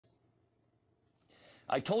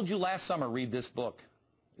I told you last summer, read this book.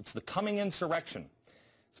 It's The Coming Insurrection.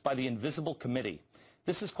 It's by the Invisible Committee.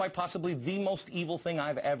 This is quite possibly the most evil thing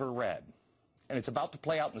I've ever read. And it's about to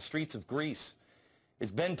play out in the streets of Greece.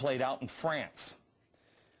 It's been played out in France.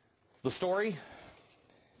 The story,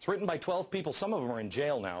 it's written by 12 people. Some of them are in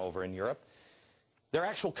jail now over in Europe. They're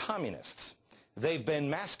actual communists. They've been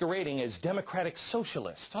masquerading as democratic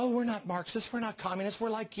socialists. Oh, we're not Marxists, we're not communists, we're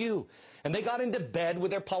like you. And they got into bed with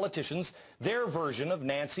their politicians, their version of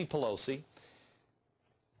Nancy Pelosi,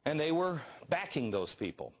 and they were backing those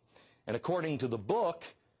people. And according to the book,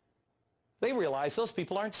 they realize those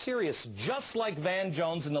people aren't serious. Just like Van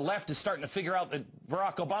Jones and the left is starting to figure out that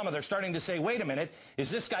Barack Obama, they're starting to say, wait a minute, is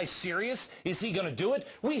this guy serious? Is he going to do it?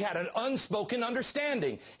 We had an unspoken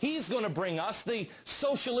understanding. He's going to bring us the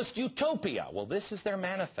socialist utopia. Well, this is their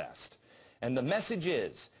manifest. And the message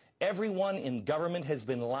is, everyone in government has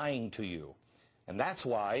been lying to you. And that's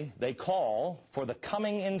why they call for the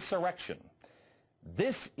coming insurrection.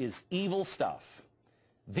 This is evil stuff.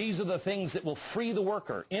 These are the things that will free the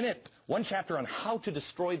worker. In it, one chapter on how to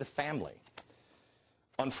destroy the family.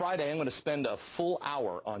 On Friday, I'm going to spend a full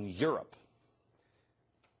hour on Europe,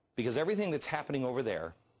 because everything that's happening over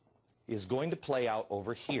there is going to play out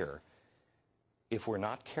over here if we're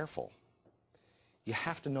not careful. You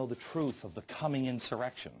have to know the truth of the coming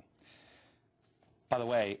insurrection. By the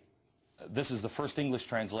way, this is the first English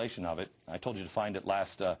translation of it. I told you to find it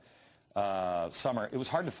last summer. It was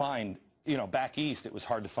hard to find. You know, back east, it was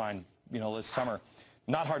hard to find, you know, this summer.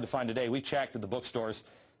 Not hard to find today. We checked at the bookstores.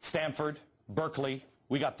 Stanford, Berkeley,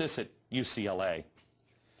 we got this at UCLA.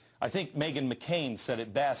 I think Meghan McCain said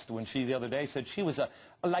it best when she the other day said she was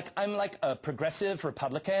I'm like a progressive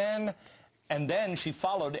Republican. And then she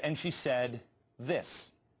followed and she said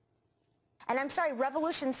this. And I'm sorry,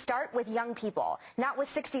 revolutions start with young people, not with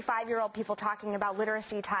 65-year-old people talking about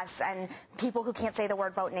literacy tests and people who can't say the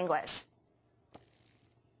word vote in English.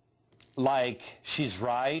 Like, she's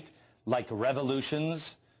right, like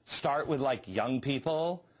revolutions start with like young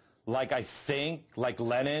people, like I think, like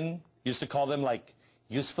Lenin used to call them like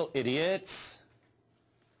useful idiots.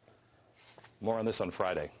 More on this on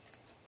Friday.